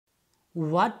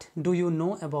What do you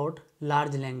know about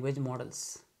large language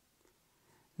models?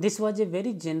 This was a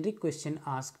very generic question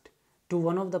asked to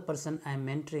one of the person I am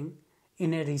mentoring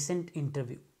in a recent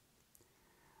interview.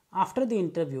 After the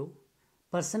interview,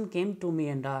 person came to me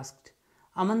and asked,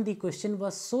 Aman, the question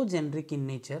was so generic in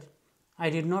nature, I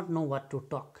did not know what to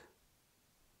talk.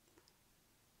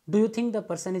 Do you think the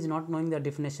person is not knowing the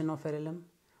definition of LLM?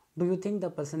 Do you think the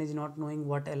person is not knowing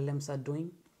what LLMs are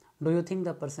doing? Do you think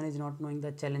the person is not knowing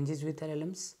the challenges with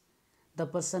LLMs? The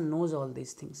person knows all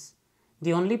these things.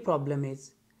 The only problem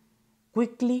is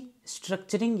quickly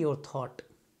structuring your thought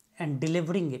and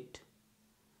delivering it.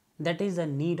 That is the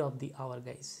need of the hour,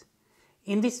 guys.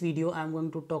 In this video, I am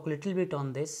going to talk a little bit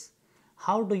on this.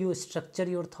 How do you structure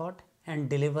your thought and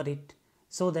deliver it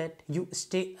so that you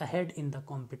stay ahead in the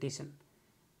competition?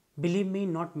 Believe me,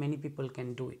 not many people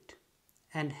can do it,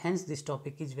 and hence this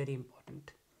topic is very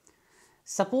important.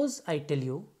 Suppose I tell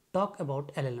you, talk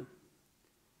about LLM.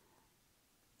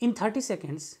 In 30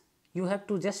 seconds, you have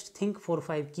to just think 4 or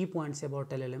 5 key points about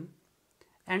LLM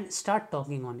and start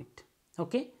talking on it.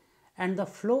 Okay? And the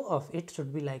flow of it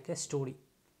should be like a story.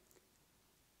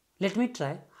 Let me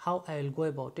try how I will go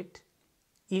about it.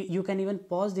 You can even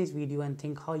pause this video and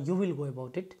think how you will go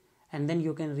about it, and then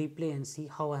you can replay and see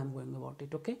how I am going about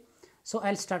it. Okay? So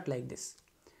I'll start like this.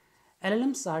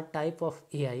 LLMs are type of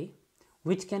AI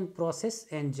which can process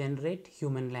and generate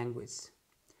human language.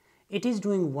 It is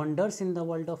doing wonders in the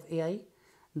world of AI.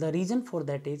 The reason for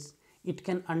that is it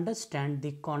can understand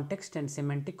the context and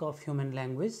semantic of human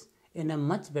language in a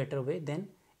much better way than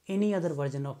any other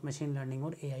version of machine learning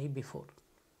or AI before.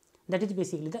 That is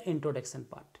basically the introduction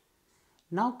part.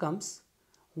 Now comes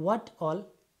what all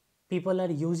people are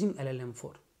using LLM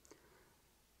for.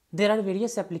 There are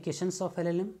various applications of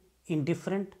LLM in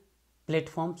different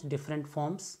platforms, different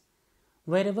forms.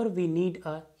 Wherever we need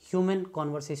a human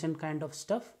conversation kind of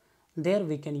stuff, there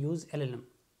we can use LLM.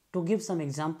 To give some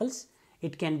examples,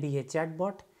 it can be a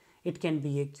chatbot, it can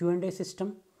be a Q&A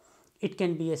system, it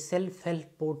can be a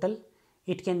self-help portal,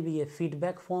 it can be a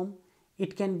feedback form,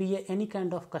 it can be any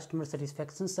kind of customer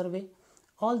satisfaction survey.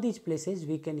 All these places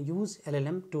we can use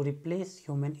LLM to replace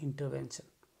human intervention.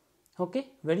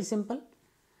 Okay, very simple.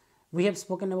 We have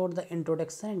spoken about the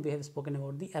introduction and we have spoken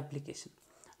about the application.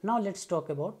 Now let's talk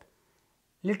about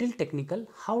little technical.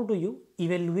 How do you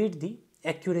evaluate the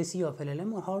accuracy of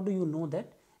LLM, or how do you know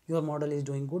that your model is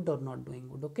doing good or not doing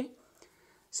good? Okay,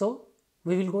 so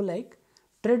we will go like,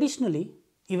 traditionally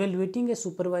evaluating a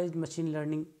supervised machine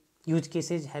learning use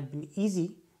cases have been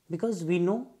easy because we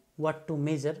know what to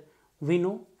measure, we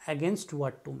know against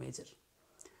what to measure.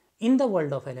 In the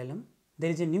world of LLM,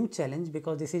 there is a new challenge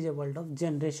because this is a world of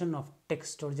generation of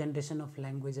text or generation of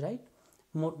language, right?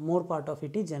 More part of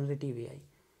it is generative AI.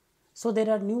 So there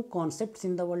are new concepts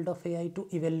in the world of AI to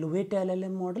evaluate a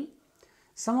LLM model.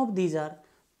 Some of these are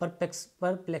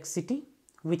perplexity,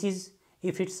 which is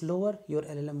if it's lower, your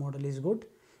LLM model is good.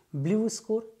 Blue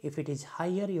score, if it is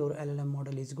higher, your LLM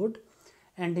model is good.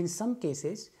 And in some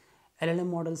cases, LLM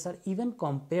models are even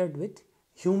compared with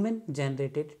human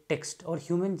generated text or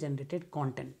human generated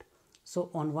content.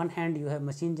 So on one hand, you have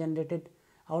machine generated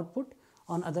output,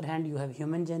 on other hand, you have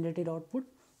human generated output.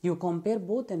 You compare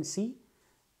both and see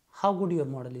how good your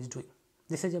model is doing.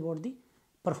 This is about the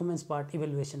performance part,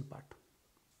 evaluation part.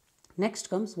 Next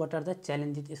comes what are the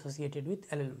challenges associated with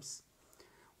LLMs.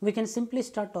 We can simply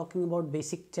start talking about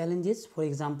basic challenges. For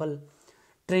example,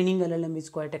 training LLM is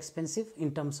quite expensive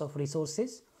in terms of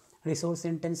resources, resource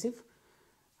intensive.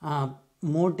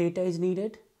 More data is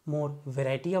needed, more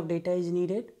variety of data is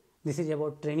needed. This is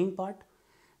about training part.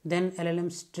 Then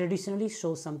LLMs traditionally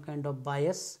show some kind of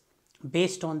bias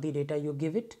based on the data you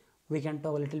give it. We can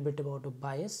talk a little bit about a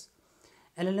bias.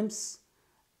 LLMs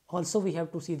also, we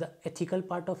have to see the ethical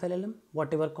part of LLM.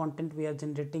 Whatever content we are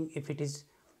generating, if it is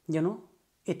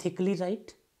ethically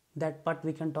right, that part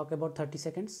we can talk about 30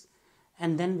 seconds.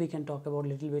 And then we can talk about a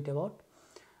little bit about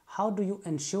how do you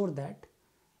ensure that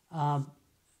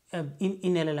in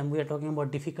LLM we are talking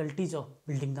about difficulties of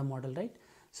building the model, right?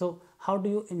 So how do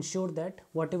you ensure that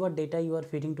whatever data you are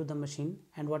feeding to the machine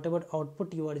and whatever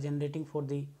output you are generating for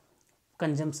the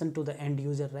consumption to the end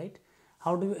user, right?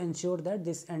 How do you ensure that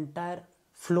this entire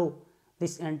flow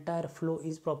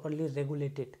is properly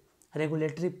regulated?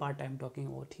 Regulatory part I am talking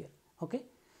about here. Okay,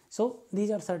 so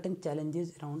these are certain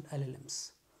challenges around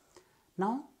LLMs.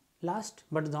 Now last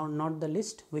but not the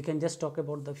least, we can just talk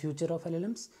about the future of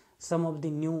LLMs, some of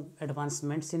the new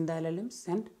advancements in the LLMs,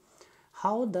 and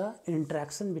how the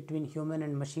interaction between human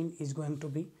and machine is going to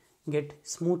be get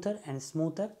smoother and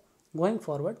smoother going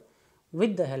forward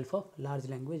with the help of large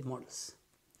language models.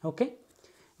 Okay,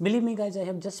 Believe me guys, I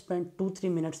have just spent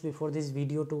 2-3 minutes before this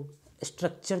video to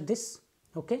structure this,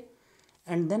 okay,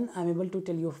 and then I'm able to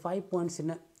tell you 5 points in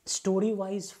a story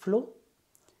wise flow.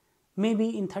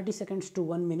 Maybe in 30 seconds to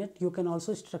 1 minute you can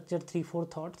also structure 3-4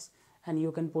 thoughts and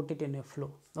you can put it in a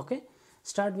flow. Okay,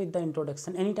 start with the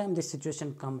introduction. Anytime this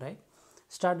situation come, right,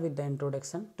 start with the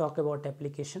introduction, talk about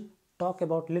application, talk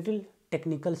about little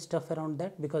technical stuff around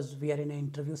that because we are in an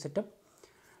interview setup,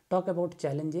 talk about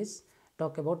challenges,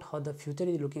 talk about how the future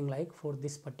is looking like for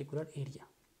this particular area.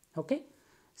 Okay,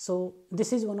 so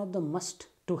this is one of the must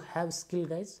to have skill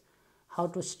guys, how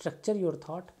to structure your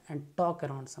thought and talk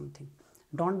around something.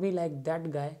 Don't be like that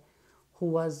guy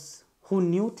who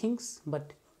knew things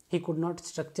but he could not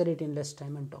structure it in less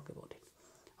time and talk about it.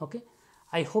 Okay,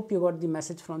 I hope you got the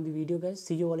message from the video guys.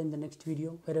 See you all in the next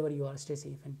video. Wherever you are, stay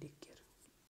safe and take care.